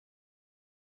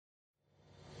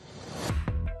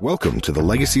Welcome to the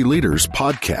Legacy Leaders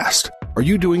Podcast. Are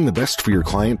you doing the best for your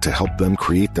client to help them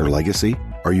create their legacy?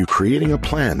 Are you creating a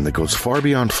plan that goes far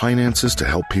beyond finances to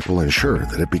help people ensure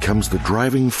that it becomes the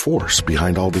driving force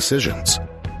behind all decisions?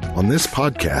 On this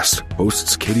podcast,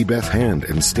 hosts Katie Beth Hand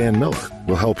and Stan Miller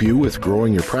will help you with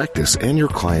growing your practice and your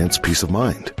clients' peace of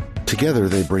mind. Together,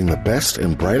 they bring the best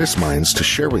and brightest minds to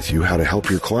share with you how to help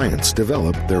your clients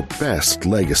develop their best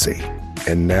legacy.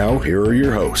 And now, here are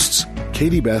your hosts,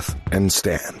 Katie Beth and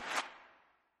Stan.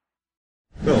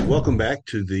 Well, welcome back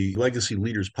to the Legacy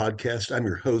Leaders Podcast. I'm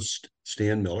your host,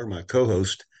 Stan Miller. My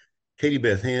co-host, Katie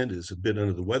Beth Hand, is a bit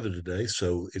under the weather today,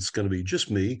 so it's going to be just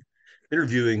me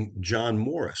interviewing John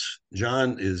Morris.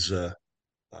 John is a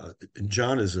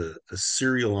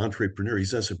serial entrepreneur.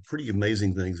 He's done some pretty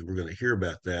amazing things, and we're going to hear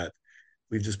about that.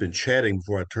 We've just been chatting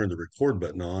before I turned the record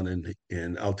button on,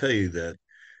 and I'll tell you that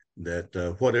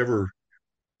whatever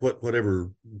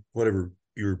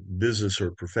your business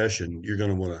or profession, you're going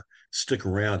to want to stick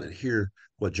around and hear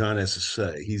what John has to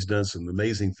say. He's done some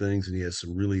amazing things, and he has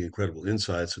some really incredible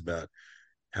insights about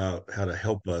how to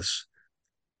help us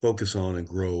focus on and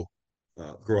grow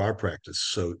our practice.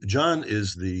 So John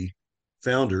is the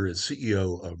founder and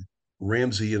CEO of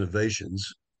Ramsey Innovations,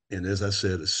 and as I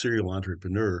said, a serial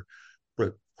entrepreneur.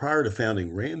 But prior to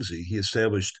founding Ramsey, he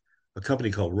established a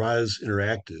company called Rise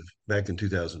Interactive back in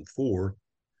 2004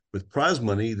 with prize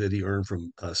money that he earned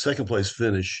from a second place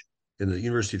finish in the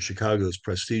University of Chicago's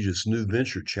prestigious New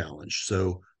Venture Challenge.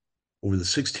 So over the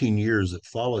 16 years that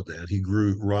followed that, he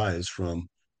grew Rise from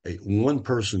a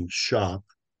one-person shop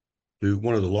to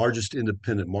one of the largest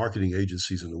independent marketing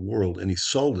agencies in the world, and he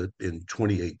sold it in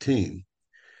 2018.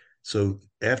 So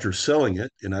after selling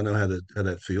it, and I know how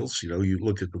that feels, you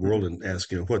look at the world and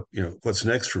ask, what's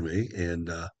next for me?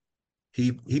 And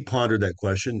he pondered that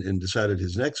question and decided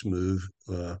his next move,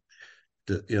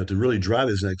 to really drive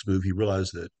his next move. He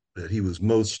realized that he was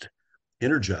most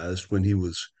energized when he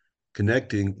was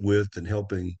connecting with and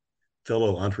helping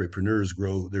fellow entrepreneurs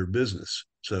grow their business.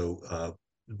 So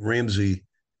Ramsey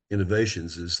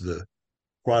Innovations is the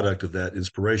product of that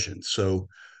inspiration. So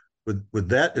with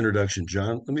that introduction,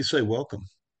 John, let me say welcome.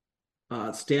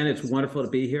 Stan, it's wonderful to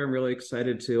be here. I'm really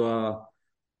excited to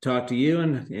talk to you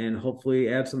and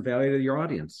hopefully add some value to your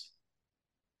audience.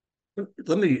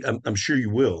 I'm sure you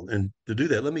will. And to do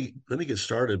that, let me get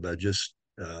started by just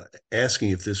asking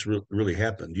if this really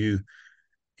happened. You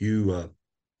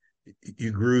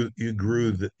grew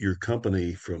your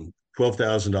company from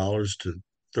 $12,000 to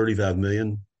 35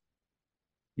 million.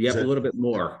 Yep, a little bit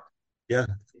more. Yeah.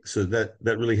 So that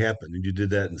really happened, and you did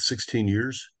that in 16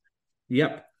 years.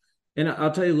 Yep. And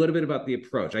I'll tell you a little bit about the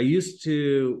approach. I used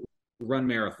to run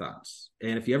marathons,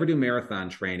 and if you ever do marathon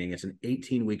training, it's an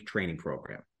 18-week training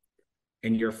program.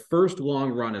 And your first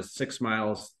long run is 6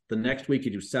 miles. The next week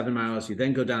you do 7 miles. You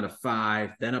then go down to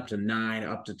 5, then up to 9,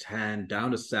 up to 10,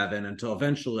 down to 7, until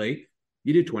eventually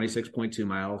you do 26.2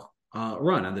 mile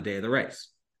run on the day of the race.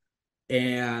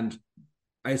 And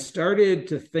I started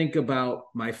to think about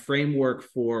my framework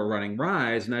for running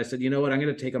Rise, and I said, you know what, I'm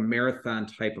going to take a marathon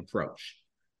type approach.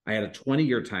 I had a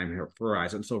 20-year time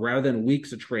horizon. So rather than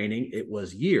weeks of training, it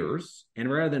was years.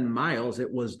 And rather than miles,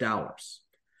 it was dollars.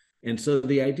 And so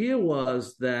the idea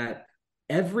was that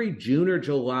every June or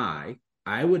July,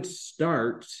 I would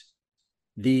start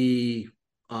the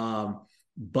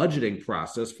budgeting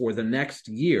process for the next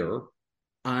year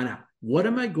on what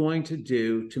am I going to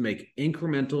do to make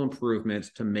incremental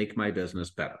improvements to make my business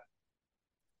better.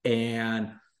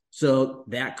 And so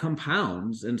that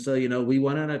compounds. And so, we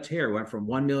went on a tear, went from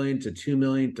 1 million to 2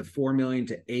 million to 4 million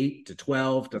to 8 to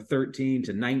 12 to 13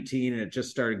 to 19. And it just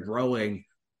started growing,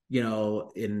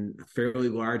 in a fairly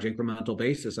large incremental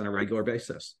basis on a regular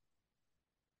basis.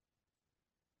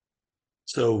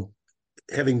 So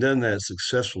having done that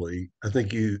successfully, I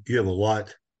think you have a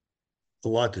lot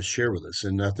to share with us.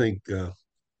 And I think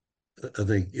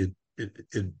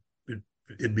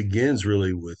it begins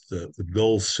really with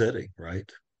goal setting,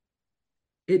 right?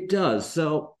 It does.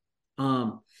 So,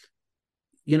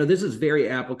 this is very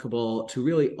applicable to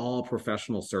really all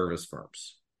professional service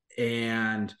firms.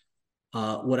 And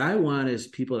what I want is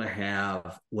people to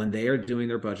have, when they are doing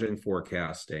their budgeting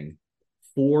forecasting,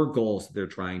 4 goals that they're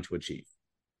trying to achieve.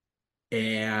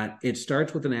 And it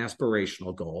starts with an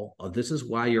aspirational goal of this is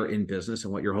why you're in business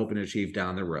and what you're hoping to achieve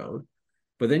down the road.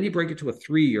 But then you break it to a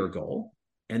 3-year goal,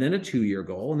 and then a 2-year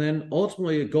goal, and then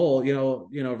ultimately a goal,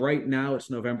 right now it's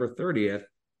November 30th,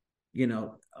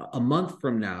 a month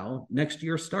from now, next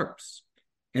year starts.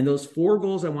 And those 4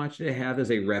 goals I want you to have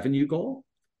as a revenue goal.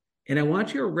 And I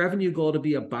want your revenue goal to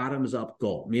be a bottoms up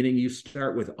goal, meaning you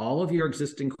start with all of your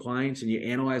existing clients and you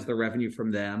analyze the revenue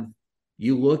from them.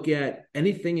 You look at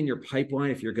anything in your pipeline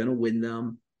if you're going to win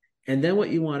them. And then what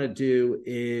you want to do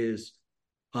is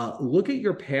look at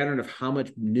your pattern of how much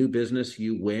new business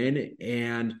you win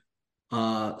and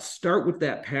start with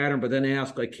that pattern, but then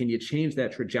ask, like, can you change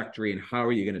that trajectory, and how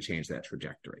are you going to change that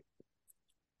trajectory?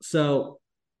 So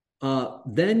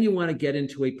then you want to get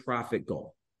into a profit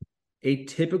goal. A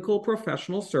typical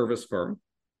professional service firm,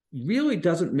 really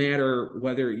doesn't matter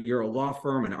whether you're a law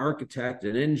firm, an architect,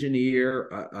 an engineer,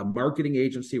 a marketing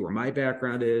agency, where my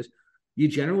background is, you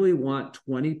generally want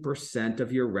 20%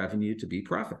 of your revenue to be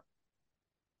profit.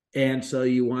 And so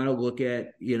you want to look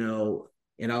at,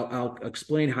 and I'll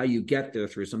explain how you get there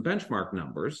through some benchmark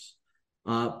numbers,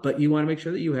 but you want to make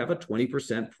sure that you have a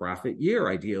 20% profit year,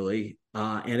 ideally.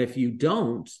 And if you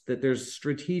don't, that there's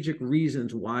strategic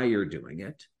reasons why you're doing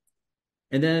it.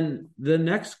 And then the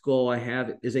next goal I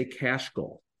have is a cash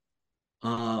goal.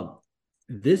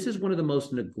 This is one of the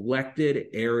most neglected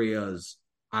areas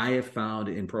I have found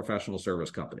in professional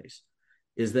service companies,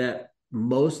 is that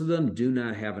most of them do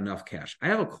not have enough cash. I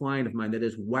have a client of mine that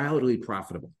is wildly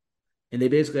profitable, and they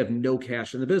basically have no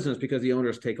cash in the business because the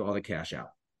owners take all the cash out.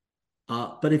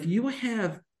 But if you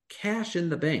have cash in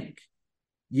the bank,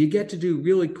 you get to do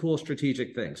really cool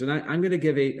strategic things. And I'm going to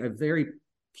give a very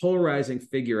polarizing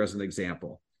figure as an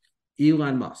example.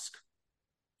 Elon Musk.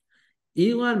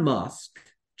 Elon Musk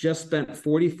just spent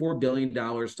 $44 billion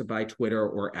to buy Twitter,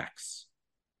 or X.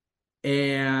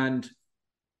 And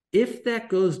if that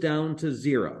goes down to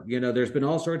zero, there's been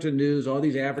all sorts of news, all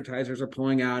these advertisers are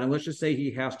pulling out, and let's just say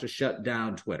he has to shut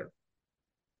down Twitter.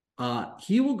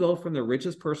 He will go from the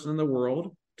richest person in the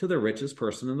world to the richest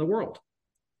person in the world.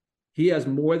 He has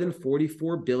more than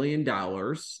 $44 billion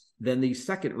than the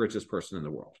second richest person in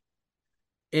the world.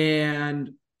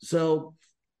 And so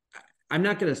I'm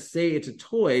not going to say it's a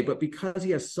toy, but because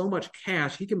he has so much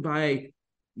cash, he can buy,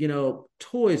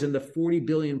 toys in the 40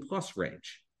 billion plus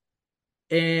range.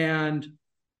 And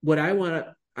what I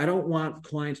don't want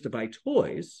clients to buy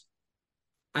toys.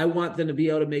 I want them to be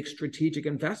able to make strategic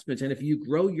investments. And if you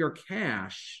grow your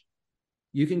cash,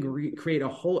 you can create a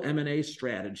whole M&A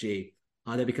strategy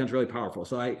that becomes really powerful.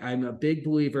 So I'm a big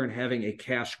believer in having a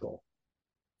cash goal.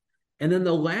 And then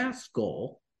the last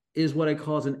goal is what I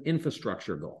call as an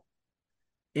infrastructure goal.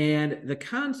 And the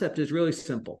concept is really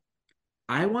simple.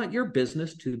 I want your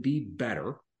business to be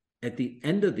better at the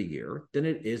end of the year than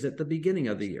it is at the beginning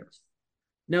of the year.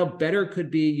 Now, better could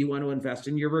be you want to invest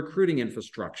in your recruiting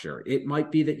infrastructure. It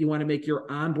might be that you want to make your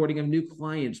onboarding of new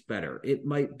clients better. It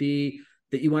might be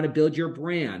that you want to build your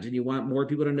brand and you want more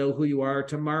people to know who you are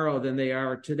tomorrow than they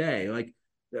are today. Like,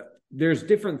 there's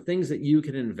different things that you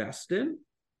can invest in,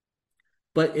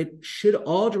 but it should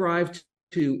all drive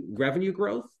to revenue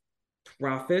growth,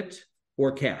 profit,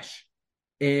 or cash.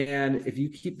 And if you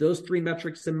keep those three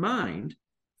metrics in mind,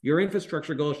 your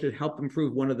infrastructure goal should help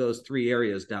improve one of those three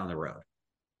areas down the road.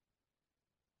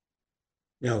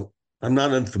 Now, I'm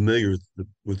not unfamiliar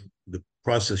with the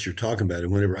process you're talking about.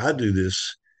 And whenever I do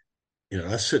this,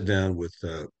 I sit down with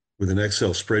an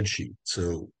Excel spreadsheet.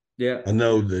 So yeah, I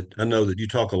know that you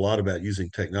talk a lot about using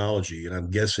technology, and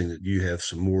I'm guessing that you have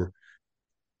some more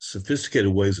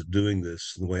sophisticated ways of doing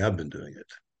this than the way I've been doing it.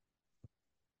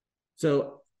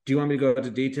 So do you want me to go into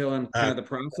detail on kind of the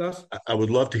process? I would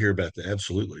love to hear about that.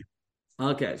 Absolutely.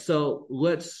 Okay, so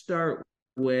let's start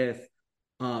with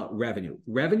revenue.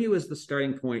 Revenue is the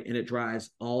starting point, and it drives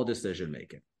all decision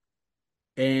making.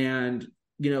 And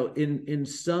in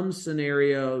some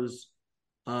scenarios,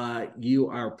 you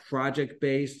are project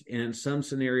based, and in some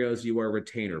scenarios, you are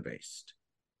retainer based.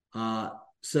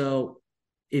 So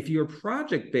if you're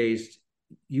project based,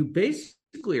 you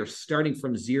basically are starting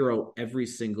from zero every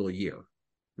single year,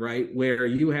 right? Where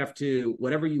you have to,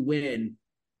 whatever you win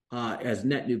as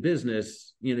net new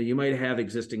business, you might have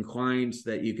existing clients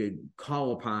that you could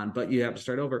call upon, but you have to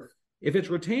start over. If it's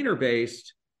retainer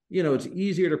based, it's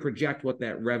easier to project what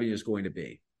that revenue is going to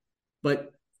be.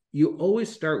 But you always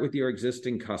start with your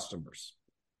existing customers.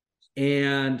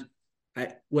 And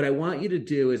what I want you to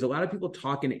do is, a lot of people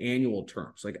talk in annual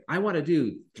terms. Like, I want to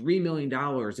do $3 million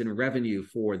in revenue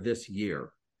for this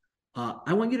year.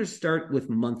 I want you to start with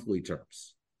monthly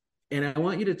terms. And I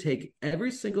want you to take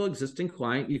every single existing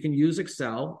client. You can use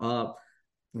Excel.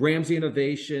 Ramsey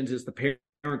Innovations is the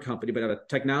parent company, but I have a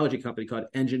technology company called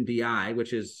Engine BI,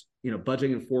 which is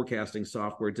budgeting and forecasting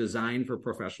software designed for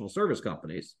professional service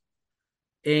companies.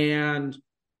 And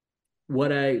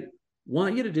what I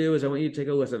want you to do is, I want you to take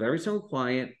a list of every single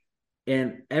client,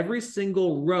 and every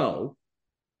single row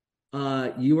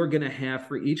you are going to have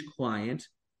for each client.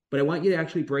 But I want you to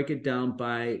actually break it down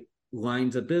by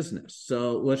lines of business.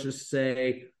 So let's just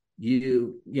say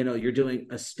you're doing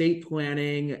estate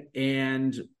planning.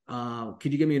 And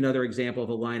could you give me another example of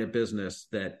a line of business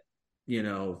that,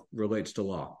 relates to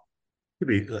law? It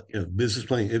could be business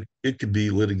planning. It could be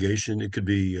litigation. It could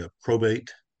be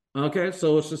probate. Okay,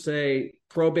 so let's just say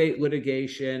probate,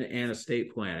 litigation, and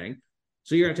estate planning.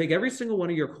 So you're going to take every single one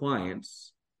of your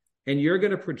clients and you're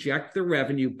going to project the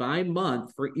revenue by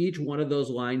month for each one of those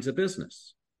lines of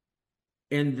business.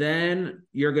 And then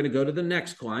you're going to go to the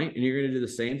next client and you're going to do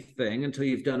the same thing until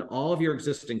you've done all of your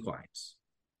existing clients.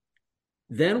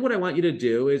 Then what I want you to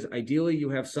do is ideally you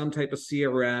have some type of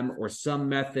CRM or some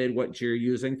method, what you're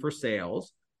using for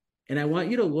sales. And I want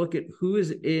you to look at who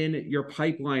is in your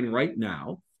pipeline right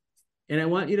now. And I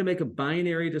want you to make a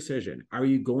binary decision. Are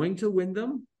you going to win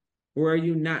them or are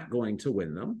you not going to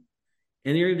win them?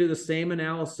 And you're going to do the same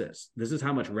analysis. This is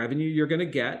how much revenue you're going to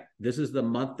get. This is the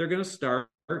month they're going to start.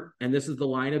 And this is the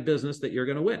line of business that you're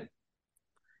going to win.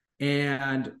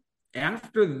 And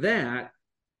after that,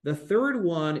 the third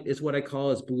one is what I call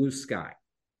as blue sky.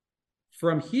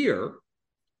 From here,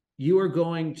 you are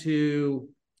going to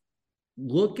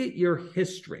look at your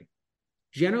history,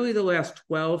 generally the last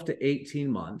 12 to 18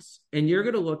 months, and you're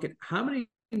going to look at how many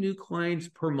new clients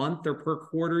per month or per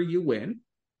quarter you win,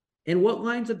 and what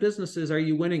lines of businesses are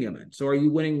you winning them in? So are you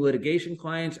winning litigation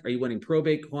clients? Are you winning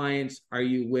probate clients? Are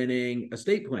you winning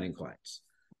estate planning clients?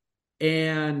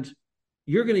 And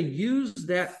you're going to use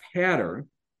that pattern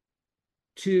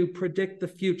to predict the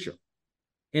future.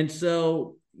 And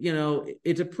so,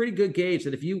 it's a pretty good gauge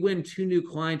that if you win 2 new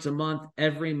clients a month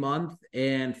every month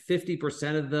and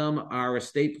 50% of them are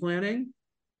estate planning,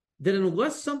 then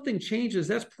unless something changes,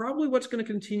 that's probably what's going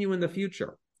to continue in the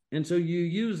future. And so you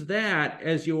use that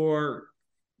as your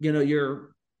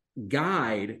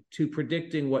guide to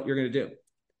predicting what you're going to do.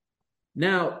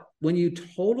 Now, when you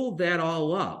total that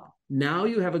all up, now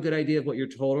you have a good idea of what your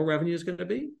total revenue is going to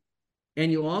be. And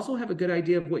you also have a good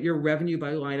idea of what your revenue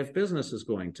by line of business is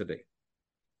going to be.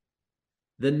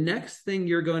 The next thing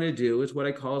you're going to do is what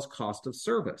I call as cost of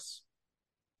service.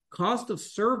 Cost of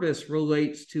service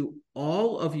relates to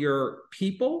all of your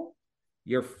people,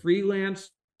 your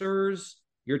freelancers,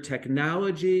 your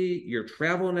technology, your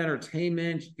travel and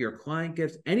entertainment, your client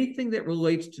gifts, anything that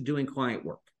relates to doing client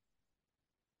work.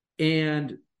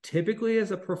 And typically,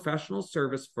 as a professional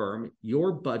service firm,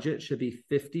 your budget should be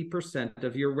 50%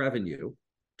 of your revenue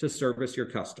to service your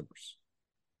customers.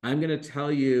 I'm going to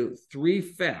tell you 3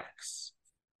 facts.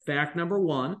 Fact number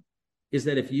 1 is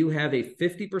that if you have a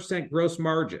 50% gross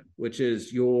margin, which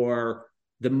is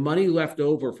the money left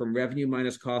over from revenue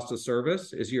minus cost of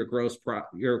service is your gross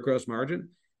margin.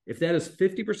 If that is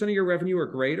 50% of your revenue or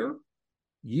greater,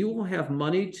 you will have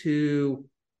money to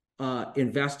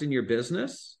invest in your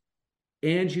business,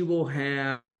 and you will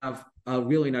have a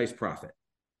really nice profit.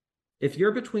 If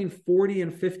you're between 40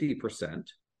 and 50%,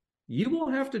 you will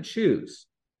have to choose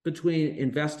between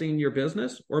investing in your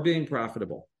business or being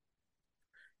profitable.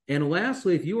 And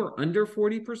lastly, if you are under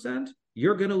 40%,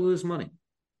 you're going to lose money.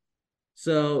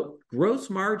 So gross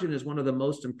margin is one of the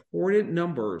most important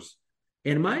numbers.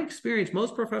 In my experience,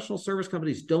 most professional service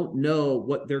companies don't know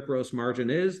what their gross margin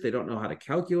is. They don't know how to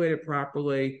calculate it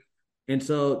properly. And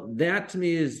so that to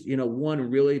me is, one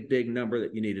really big number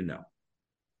that you need to know.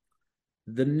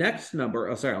 The next number,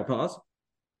 I'll pause.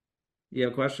 You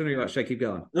have a question or should I keep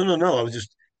going? No. I was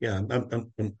just, I'm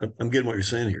getting what you're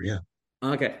saying here. Yeah.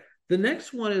 Okay. The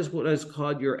next one is what is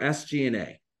called your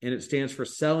SG&A, and it stands for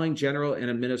Selling, General, and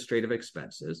Administrative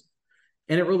Expenses.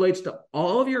 And it relates to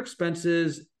all of your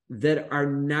expenses that are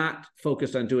not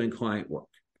focused on doing client work.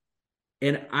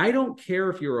 And I don't care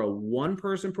if you're a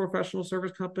 1-person professional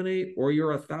service company or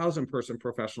you're a 1,000-person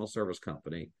professional service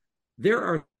company. There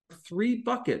are 3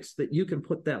 buckets that you can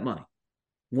put that money.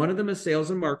 One of them is sales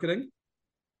and marketing.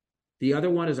 The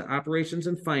other one is operations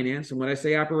and finance. And when I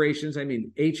say operations, I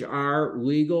mean HR,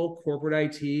 legal, corporate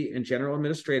IT, and general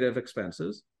administrative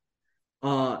expenses.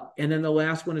 And then the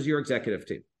last one is your executive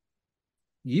team.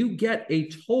 You get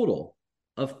a total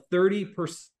of 30%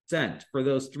 for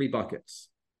those 3 buckets.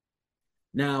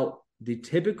 Now, the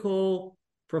typical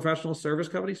professional service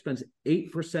company spends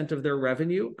 8% of their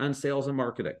revenue on sales and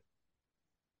marketing.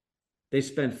 They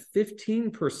spend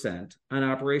 15% on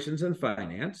operations and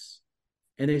finance,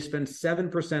 and they spend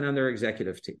 7% on their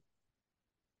executive team.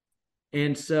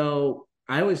 And so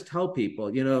I always tell people,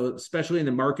 especially in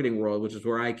the marketing world, which is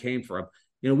where I came from,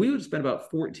 we would spend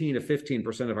about 14 to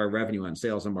 15% of our revenue on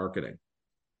sales and marketing.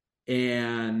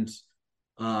 And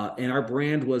our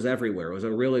brand was everywhere. It was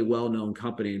a really well-known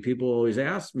company. And people always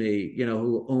asked me,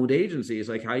 who owned agencies,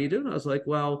 like, how you doing? I was like,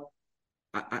 well,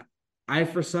 I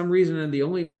for some reason, am the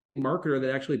only marketer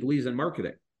that actually believes in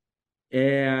marketing.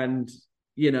 And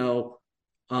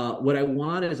What I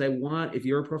want is if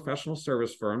you're a professional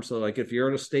service firm, so like if you're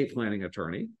an estate planning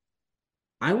attorney,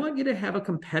 I want you to have a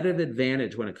competitive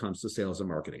advantage when it comes to sales and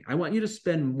marketing. I want you to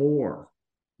spend more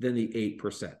than the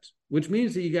 8%, which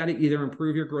means that you got to either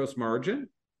improve your gross margin,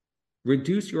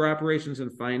 reduce your operations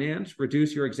and finance,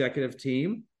 reduce your executive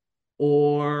team,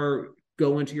 or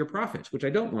go into your profits, which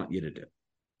I don't want you to do.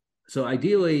 So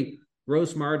ideally,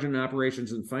 gross margin,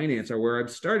 operations, and finance are where I've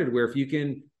started, where if you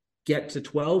can get to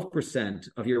 12%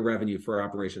 of your revenue for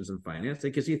operations and finance,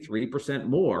 it gives you 3%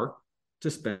 more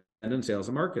to spend in sales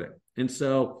and marketing. And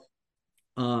so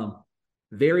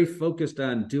very focused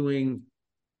on doing,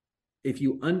 if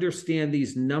you understand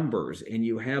these numbers and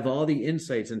you have all the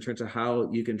insights in terms of how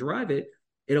you can drive it,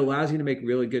 it allows you to make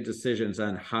really good decisions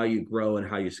on how you grow and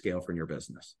how you scale from your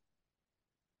business.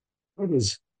 How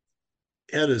does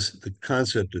the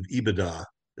concept of EBITDA,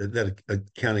 that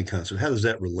accounting concept, how does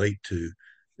that relate to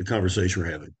the conversation we're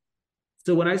having?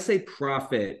 So when I say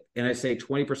profit and I say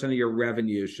 20% of your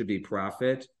revenue should be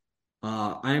profit,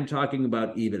 I am talking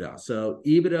about EBITDA. So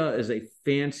EBITDA is a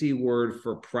fancy word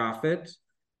for profit.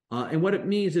 And what it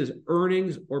means is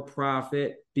earnings or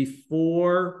profit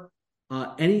before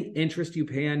any interest you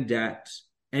pay on debt,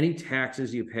 any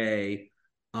taxes you pay,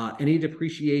 any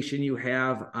depreciation you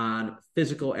have on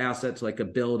physical assets like a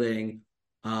building,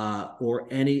 or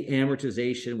any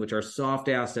amortization, which are soft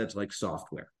assets like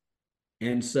software.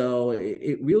 And so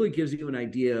it really gives you an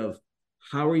idea of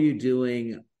how are you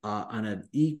doing on an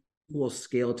equal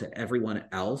scale to everyone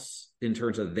else in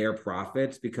terms of their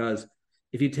profits, because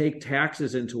if you take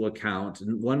taxes into account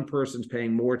and one person's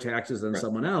paying more taxes than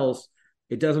someone else,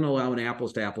 it doesn't allow an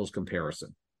apples to apples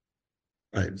comparison.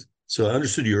 Right. So I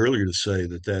understood you earlier to say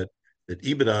that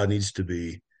EBITDA needs to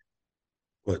be,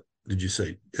 what did you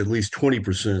say? At least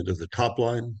 20% of the top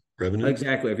line revenue?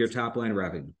 Exactly. Of your top line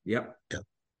revenue. Yep. Yeah.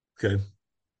 Okay.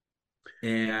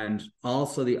 And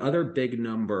also the other big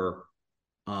number,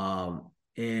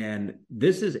 and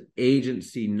this is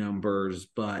agency numbers,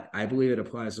 but I believe it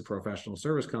applies to professional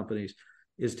service companies,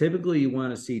 is typically you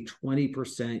want to see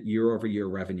 20% year over year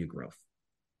revenue growth.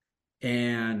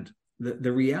 And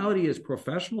the reality is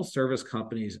professional service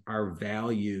companies are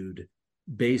valued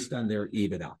based on their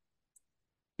EBITDA.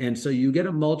 And so you get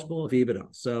a multiple of EBITDA.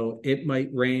 So it might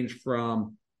range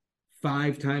from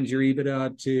 5 times your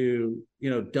EBITDA to,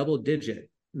 double digit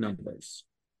numbers.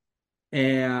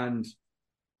 And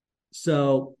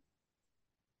so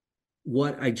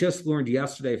what I just learned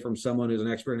yesterday from someone who's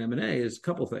an expert in M&A is a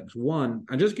couple of things. One,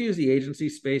 I'm just going to use the agency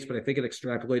space, but I think it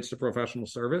extrapolates to professional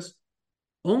service.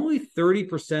 Only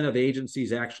 30% of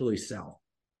agencies actually sell.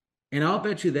 And I'll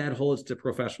bet you that holds to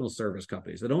professional service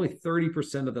companies, that only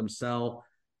 30% of them sell.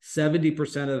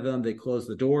 70% of them, they close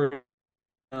the door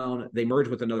down, they merge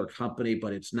with another company,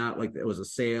 but it's not like it was a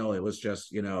sale. It was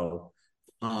just,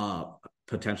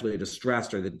 potentially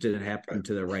distressed, or that didn't happen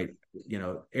to the right,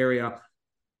 area.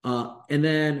 And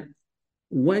then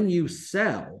when you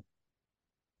sell,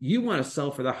 you want to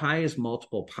sell for the highest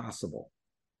multiple possible.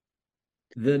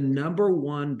 The number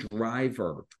one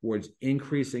driver towards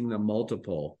increasing the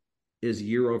multiple is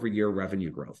year over year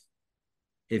revenue growth.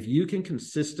 If you can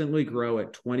consistently grow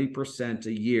at 20%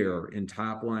 a year in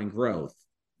top line growth,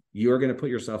 you're going to put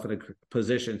yourself in a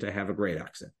position to have a great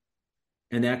exit.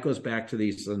 And that goes back to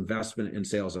these investment in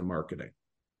sales and marketing.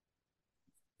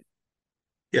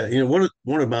 Yeah, one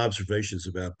of my observations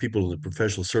about people in the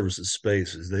professional services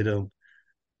space is they don't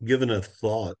give enough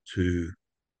thought to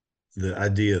the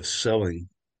idea of selling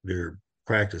their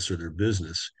practice or their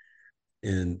business.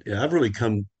 And I've really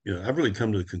come to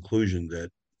the conclusion that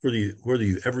whether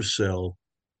you ever sell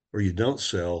or you don't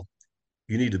sell,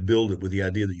 you need to build it with the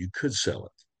idea that you could sell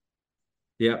it.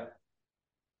 Yep.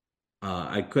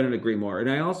 I couldn't agree more. And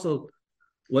I also,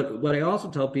 what I also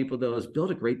tell people though is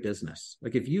build a great business.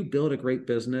 Like if you build a great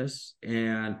business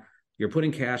and you're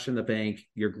putting cash in the bank,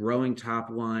 you're growing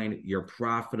top line, you're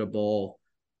profitable,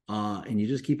 and you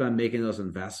just keep on making those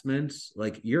investments,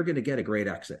 like you're going to get a great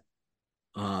exit.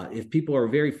 If people are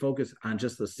very focused on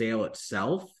just the sale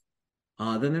itself,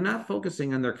 then they're not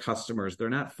focusing on their customers. They're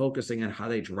not focusing on how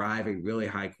they drive a really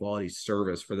high quality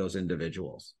service for those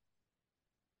individuals.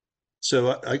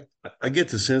 So I get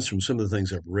the sense from some of the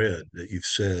things I've read that you've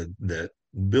said that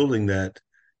building that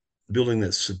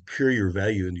superior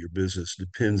value into your business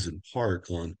depends in part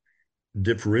on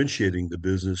differentiating the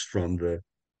business from the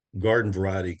garden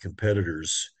variety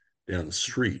competitors down the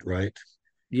street, right?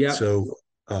 Yeah. So,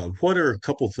 what are a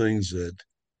couple things that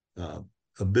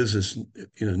a business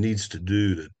needs to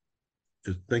do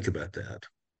to think about that?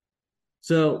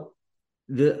 So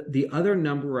the other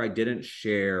number I didn't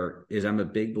share is I'm a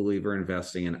big believer in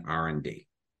investing in R&D.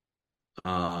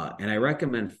 And I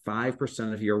recommend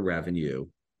 5% of your revenue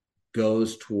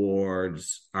goes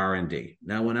towards R&D.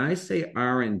 Now, when I say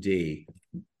R&D,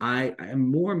 I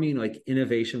more mean like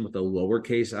innovation with a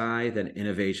lowercase I than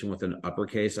innovation with an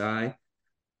uppercase I.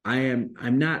 I'm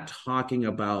not talking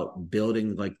about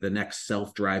building like the next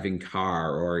self-driving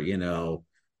car or,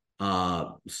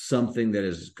 something that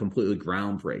is completely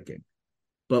groundbreaking.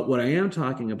 But what I am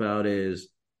talking about is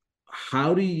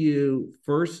how do you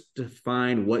first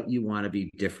define what you want to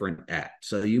be different at?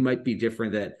 So you might be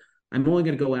different that I'm only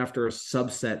going to go after a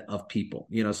subset of people.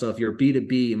 So if you're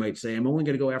B2B, you might say, I'm only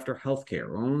going to go after healthcare,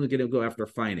 or I'm only going to go after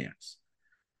finance.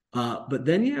 But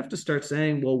then you have to start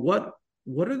saying, well, what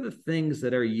are the things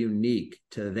that are unique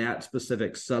to that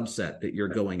specific subset that you're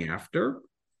going after?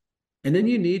 And then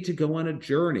you need to go on a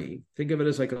journey. Think of it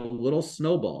as like a little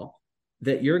snowball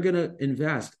that you're going to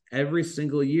invest every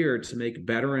single year to make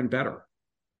better and better.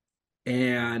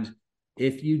 And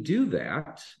if you do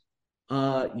that,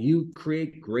 you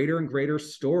create greater and greater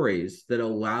stories that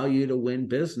allow you to win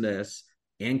business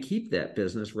and keep that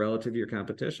business relative to your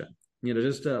competition.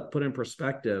 Just to put in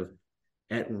perspective,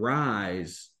 at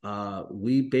Rise,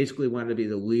 we basically wanted to be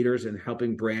the leaders in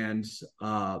helping brands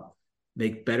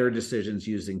make better decisions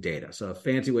using data. So a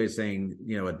fancy way of saying,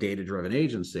 a data-driven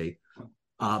agency.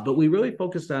 But we really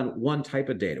focused on one type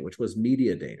of data, which was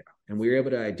media data. And we were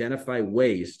able to identify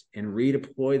waste and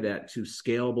redeploy that to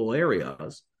scalable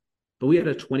areas. But we had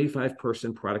a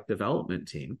 25-person product development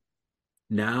team.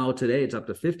 Now, today, it's up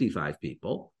to 55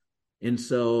 people. And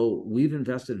so we've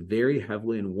invested very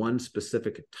heavily in one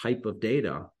specific type of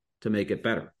data to make it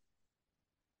better.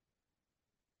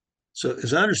 So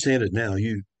as I understand it now,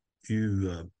 you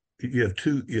have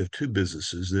two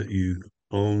businesses that you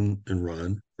own and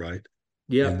run, right? And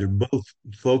Yeah. they're both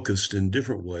focused in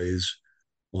different ways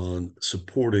on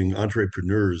supporting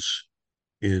entrepreneurs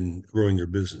in growing their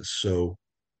business. So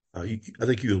I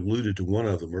think you alluded to one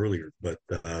of them earlier, but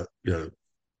I'm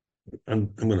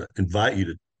going to invite you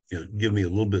to give me a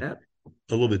little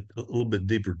bit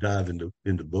deeper dive into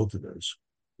both of those.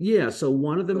 Yeah. So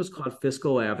one of them is called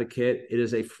Fiscal Advocate. It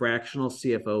is a fractional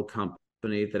CFO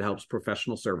company that helps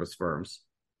professional service firms,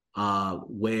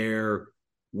 where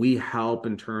we help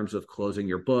in terms of closing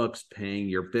your books, paying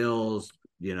your bills,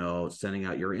 sending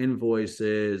out your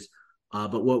invoices.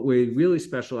 But what we really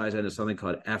specialize in is something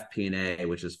called FP&A,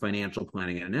 which is financial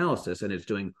planning and analysis, and it's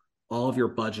doing all of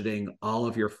your budgeting, all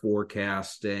of your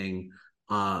forecasting,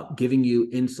 giving you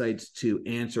insights to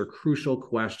answer crucial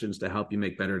questions to help you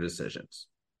make better decisions.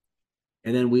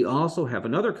 And then we also have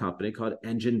another company called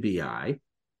Engine BI,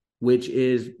 which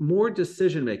is more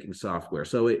decision-making software.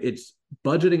 So it's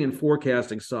budgeting and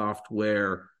forecasting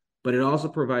software, but it also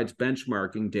provides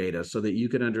benchmarking data so that you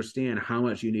can understand how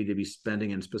much you need to be spending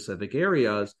in specific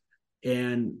areas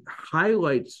and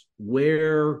highlights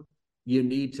where you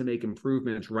need to make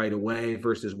improvements right away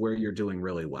versus where you're doing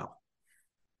really well.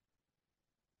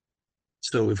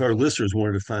 So if our listeners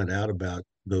wanted to find out about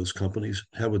those companies,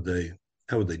 how would they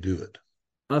do it?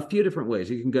 A few different ways.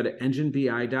 You can go to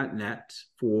enginebi.net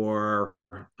for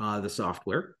the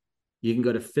software. You can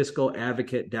go to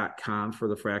fiscaladvocate.com for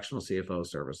the fractional CFO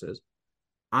services.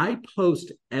 I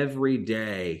post every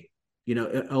day.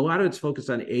 A lot of it's focused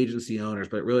on agency owners,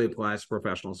 but it really applies to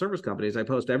professional service companies. I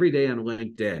post every day on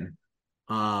LinkedIn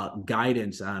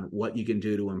guidance on what you can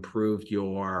do to improve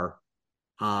your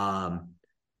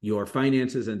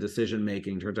finances and decision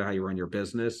making in terms of how you run your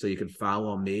business. So you can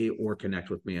follow me or connect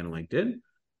with me on LinkedIn.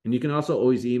 And you can also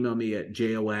always email me at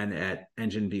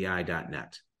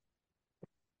jon@enginebi.net.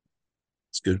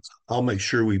 It's good. I'll make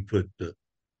sure we put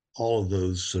all of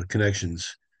those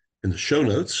connections in the show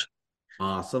notes.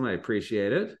 Awesome. I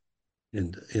appreciate it.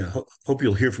 And hope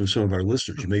you'll hear from some of our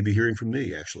listeners. You may be hearing from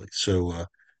me actually. So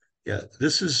yeah,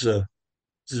 this is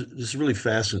really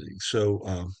fascinating.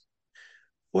 So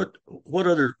what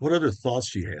other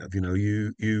thoughts do you have?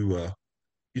 You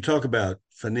talk about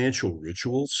financial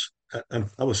rituals.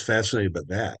 I was fascinated by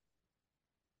that.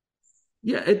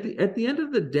 Yeah. At the end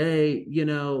of the day,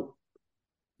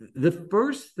 the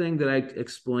first thing that I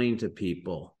explain to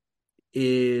people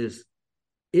is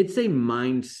it's a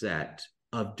mindset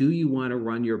of, do you want to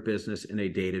run your business in a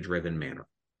data-driven manner?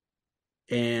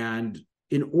 And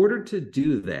in order to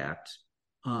do that,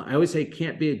 I always say it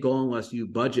can't be a goal unless you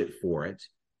budget for it.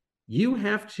 You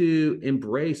have to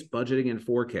embrace budgeting and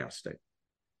forecasting.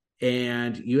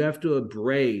 And you have to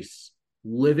embrace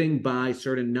living by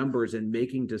certain numbers and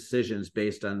making decisions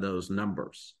based on those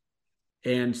numbers.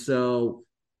 And so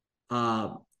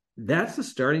that's the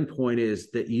starting point,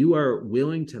 is that you are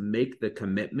willing to make the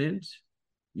commitment.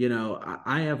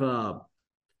 I have a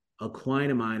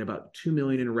client of mine, about $2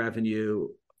 million in revenue,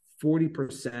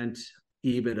 40%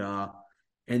 EBITDA,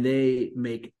 and they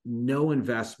make no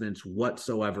investments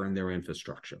whatsoever in their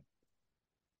infrastructure.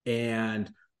 And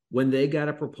when they got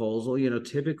a proposal,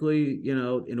 typically,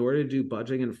 in order to do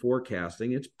budgeting and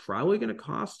forecasting, it's probably going to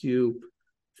cost you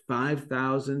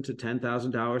 $5,000 to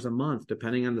 $10,000 a month,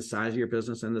 depending on the size of your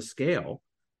business and the scale,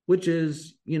 which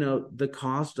is, the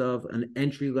cost of an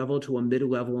entry level to a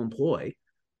mid-level employee.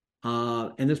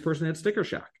 And this person had sticker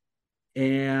shock.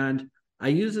 And I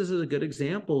use this as a good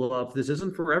example of this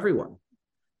isn't for everyone,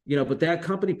 but that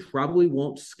company probably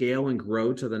won't scale and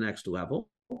grow to the next level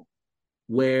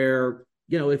where,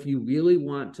 if you really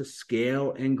want to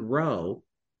scale and grow,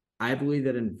 I believe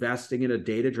that investing in a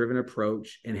data-driven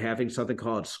approach and having something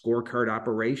called scorecard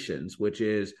operations, which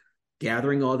is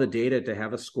gathering all the data to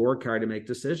have a scorecard to make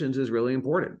decisions, is really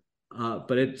important.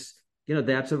 But it's,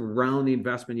 that's around the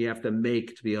investment you have to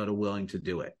make to be willing to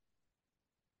do it.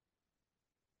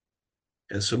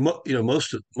 And so,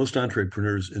 most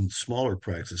entrepreneurs in smaller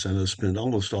practice, I know, spend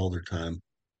almost all their time,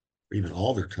 or even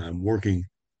all their time, working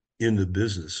in the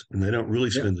business, and they don't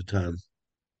really spend the time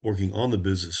working on the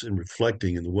business and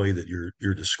reflecting in the way that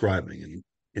you're describing.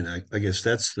 And I guess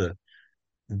that's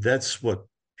what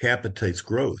capitates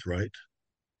growth, right?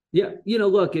 Yeah,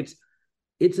 look, it's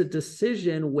a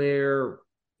decision where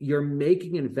you're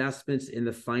making investments in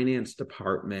the finance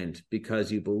department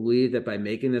because you believe that by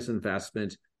making this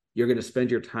investment, you're going to spend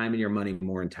your time and your money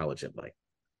more intelligently.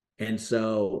 And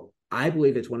so I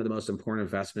believe it's one of the most important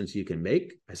investments you can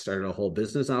make. I started a whole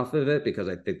business off of it because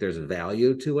I think there's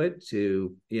value to it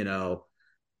to,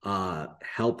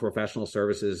 help professional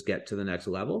services get to the next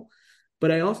level.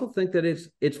 But I also think that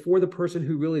it's for the person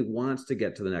who really wants to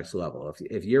get to the next level.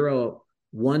 If you're a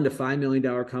 $1 to $5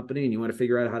 million company and you want to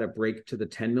figure out how to break to the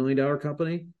 $10 million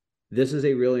company, this is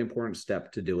a really important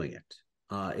step to doing it.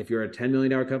 If you're a $10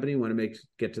 million company, you want to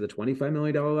get to the $25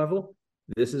 million level,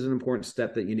 this is an important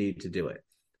step that you need to do it.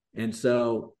 And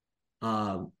so,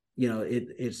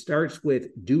 it starts with,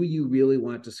 do you really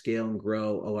want to scale and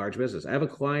grow a large business? I have a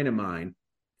client of mine,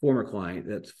 former client,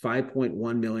 that's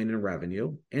 5.1 million in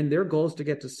revenue, and their goal is to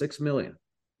get to 6 million,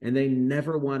 and they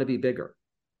never want to be bigger.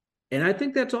 And I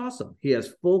think that's awesome. He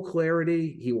has full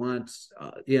clarity. He wants,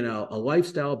 a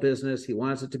lifestyle business. He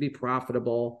wants it to be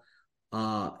profitable.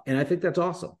 And I think that's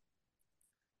awesome.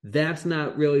 That's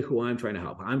not really who I'm trying to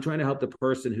help. I'm trying to help the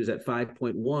person who's at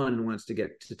 5.1 and wants to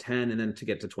get to 10 and then to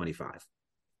get to 25.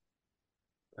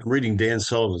 I'm reading Dan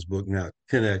Sullivan's book now,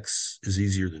 10X is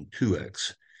easier than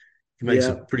 2X. He makes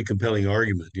a pretty compelling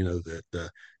argument, that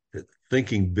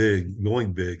thinking big,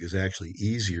 going big is actually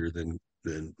easier than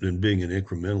being an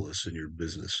incrementalist in your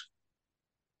business.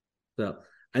 So,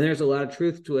 and there's a lot of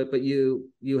truth to it, but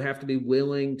you have to be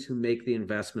willing to make the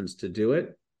investments to do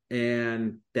it.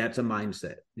 And that's a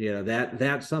mindset,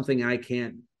 that's something I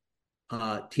can't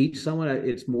teach someone.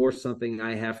 It's more something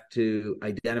I have to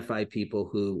identify people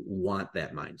who want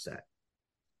that mindset.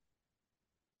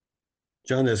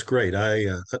 John, that's great. I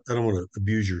don't want to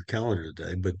abuse your calendar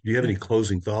today, but do you have any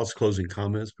closing thoughts, closing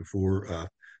comments before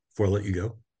I let you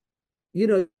go?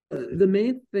 The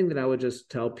main thing that I would just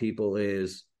tell people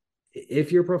is,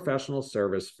 if you're a professional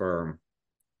service firm,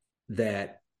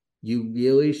 that you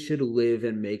really should live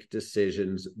and make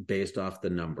decisions based off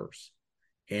the numbers.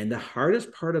 And the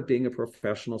hardest part of being a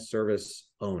professional service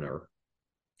owner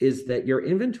is that your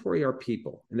inventory are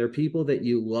people, and they're people that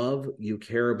you love, you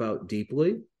care about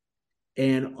deeply.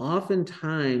 And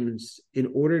oftentimes,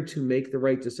 in order to make the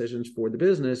right decisions for the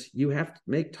business, you have to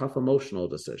make tough emotional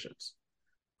decisions.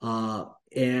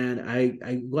 And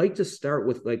I like to start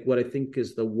with what I think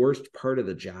is the worst part of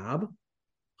the job,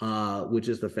 which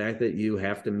is the fact that you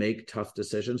have to make tough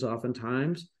decisions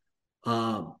oftentimes.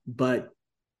 But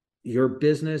your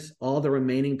business, all the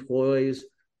remaining employees,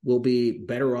 will be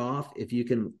better off if you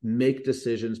can make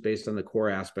decisions based on the core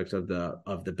aspects of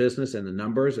the business and the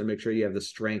numbers, and make sure you have the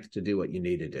strength to do what you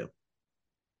need to do.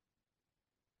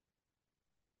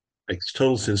 Makes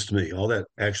total sense to me. All that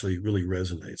actually really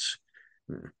resonates.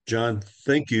 John,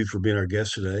 thank you for being our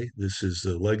guest today. This is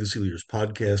the Legacy Leaders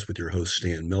Podcast with your host,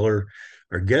 Stan Miller.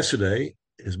 Our guest today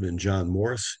has been John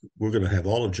Morris. We're going to have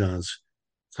all of John's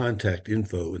contact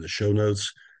info in the show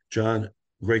notes. John,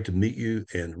 great to meet you,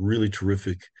 and really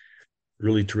terrific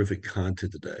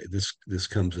content today. This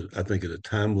comes, I think, at a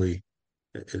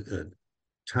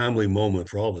timely moment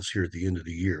for all of us here at the end of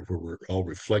the year, where we're all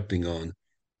reflecting on,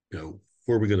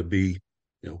 where we're going to be,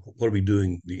 what are we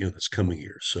doing, this coming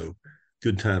year. So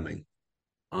good timing.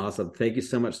 Awesome. Thank you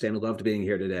so much, Stan. Loved being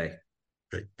here today.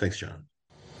 Great. Thanks, John.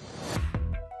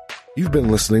 You've been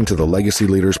listening to the Legacy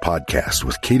Leaders Podcast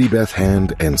with Katie Beth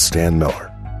Hand and Stan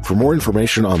Miller. For more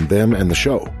information on them and the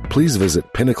show, please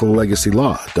visit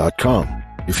pinnaclelegacylaw.com.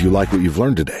 If you like what you've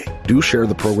learned today, do share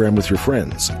the program with your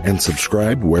friends and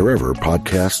subscribe wherever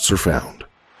podcasts are found.